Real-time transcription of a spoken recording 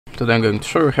Today I'm going to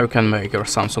show you how you can make your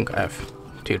Samsung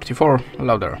F34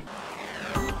 louder.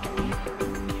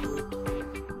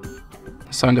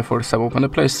 So in the first step, open the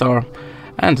Play Store,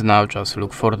 and now just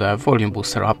look for the volume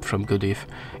booster app from Goodif.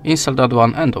 Install that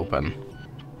one and open.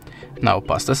 Now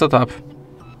pass the setup,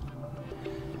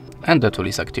 and the tool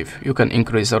is active. You can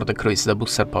increase or decrease the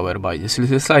booster power by this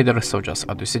little slider, so just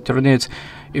adjust it to your needs.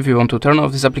 If you want to turn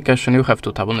off this application, you have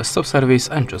to tap on the stop service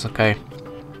and choose OK.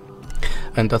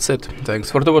 And that's it. Thanks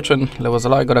for watching, leave us a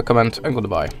like or a comment, and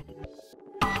goodbye.